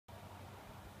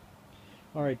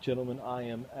All right, gentlemen, I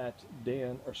am at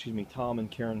Tom and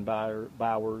Karen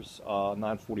Bowers,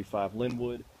 945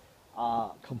 Linwood,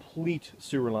 complete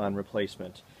sewer line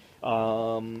replacement.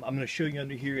 I'm going to show you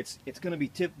under here. It's going to be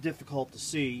difficult to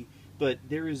see, but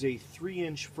there is a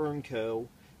 3-inch Fernco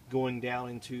going down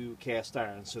into cast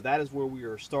iron. So that is where we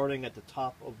are starting at the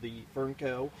top of the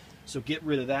Fernco. So get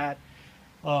rid of that.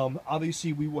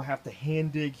 Obviously, we will have to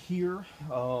hand dig here.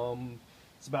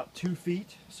 It's about 2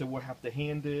 feet, so we'll have to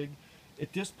hand dig.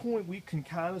 At this point, we can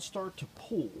kind of start to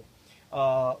pull.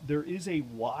 There is a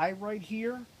Y right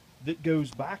here that goes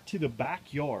back to the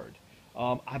backyard.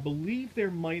 I believe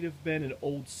there might have been an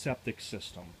old septic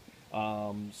system.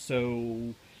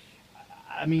 So,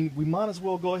 I mean, we might as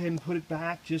well go ahead and put it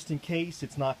back just in case.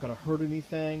 It's not going to hurt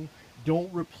anything.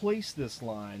 Don't replace this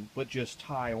line, but just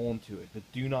tie onto it. But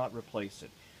do not replace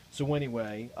it. So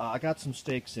anyway, I got some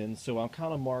stakes in, so I've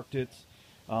kind of marked it.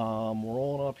 We're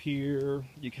on up here.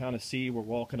 You kind of see we're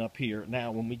walking up here.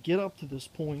 Now, when we get up to this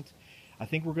point, I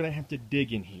think we're going to have to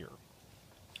dig in here.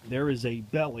 There is a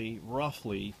belly,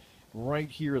 roughly, right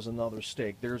here is another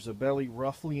stake. There's a belly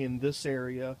roughly in this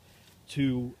area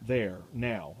to there.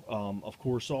 Now, of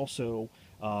course, also,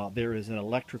 there is an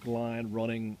electric line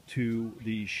running to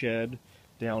the shed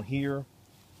down here.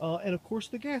 And of course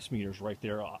the gas meter's right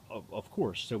there, of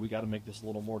course, so we got to make this a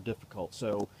little more difficult.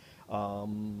 So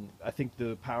I think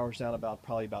the power's down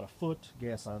probably about a foot,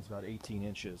 gas line's about 18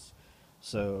 inches.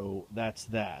 So that's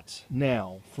that.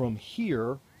 Now from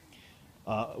here,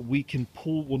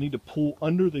 we'll need to pull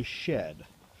under the shed.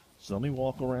 So let me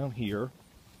walk around here.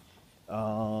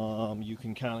 You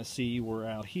can kind of see we're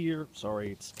out here.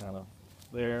 Sorry, it's kind of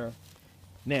there.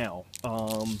 Now,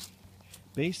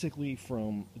 basically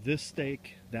from this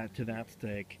stake to that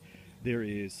stake, there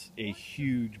is a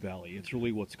huge belly. It's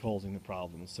really what's causing the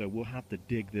problem. So we'll have to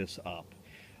dig this up.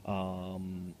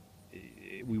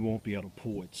 We won't be able to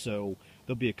pull it. So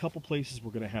there'll be a couple places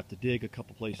we're going to have to dig, a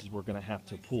couple places we're going to have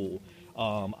to pull.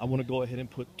 I want to go ahead and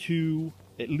put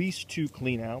at least two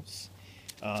clean outs.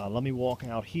 Let me walk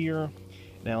out here.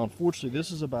 Now, unfortunately,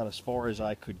 this is about as far as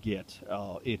I could get.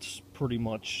 It's pretty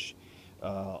much,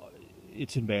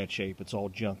 it's in bad shape. It's all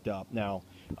junked up. Now,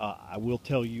 I will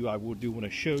tell you, I do want to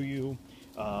show you,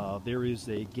 there is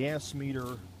a gas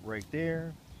meter right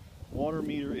there. Water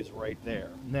meter is right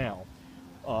there. Now,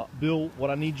 Bill, what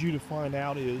I need you to find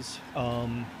out is,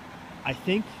 I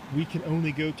think we can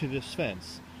only go to this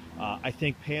fence. I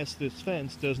think past this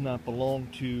fence does not belong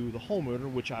to the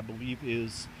homeowner, which I believe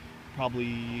is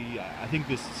probably, I think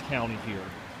this is county here.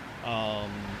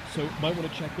 So might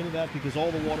want to check into that because all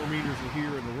the water meters are here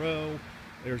in a row.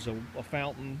 There's a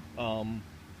fountain.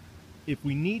 If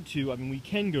we need to, I mean, we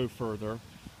can go further.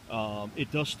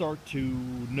 It does start to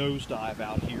nosedive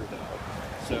out here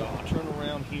though. So I'll turn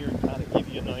around here and kind of give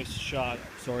you a nice shot.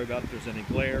 Sorry about if there's any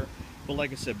glare. But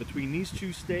like I said, between these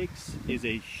two stakes is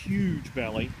a huge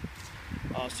belly.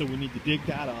 So we need to dig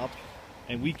that up,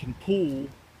 and we can pull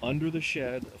under the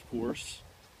shed, of course.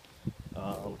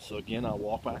 So again, I'll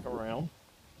walk back around.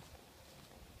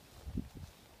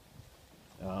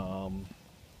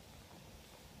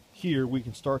 Here we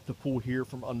can start to pull here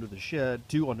from under the shed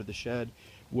to under the shed.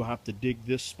 We'll have to dig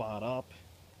this spot up,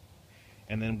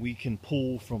 and then we can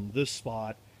pull from this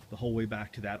spot the whole way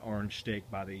back to that orange stake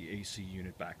by the AC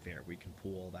unit back there. We can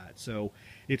pull all that. So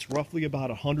it's roughly about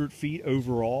 100 feet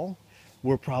overall.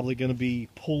 We're probably going to be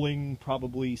pulling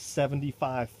probably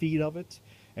 75 feet of it,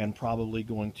 and probably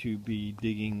going to be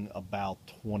digging about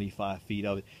 25 feet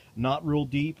of it. Not real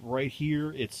deep right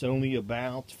here. It's only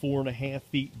about 4.5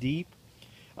 feet deep.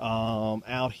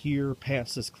 Out here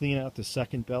past this clean out, the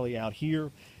second belly out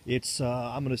here, it's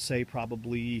I'm going to say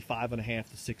probably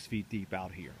 5.5 to 6 feet deep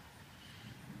out here.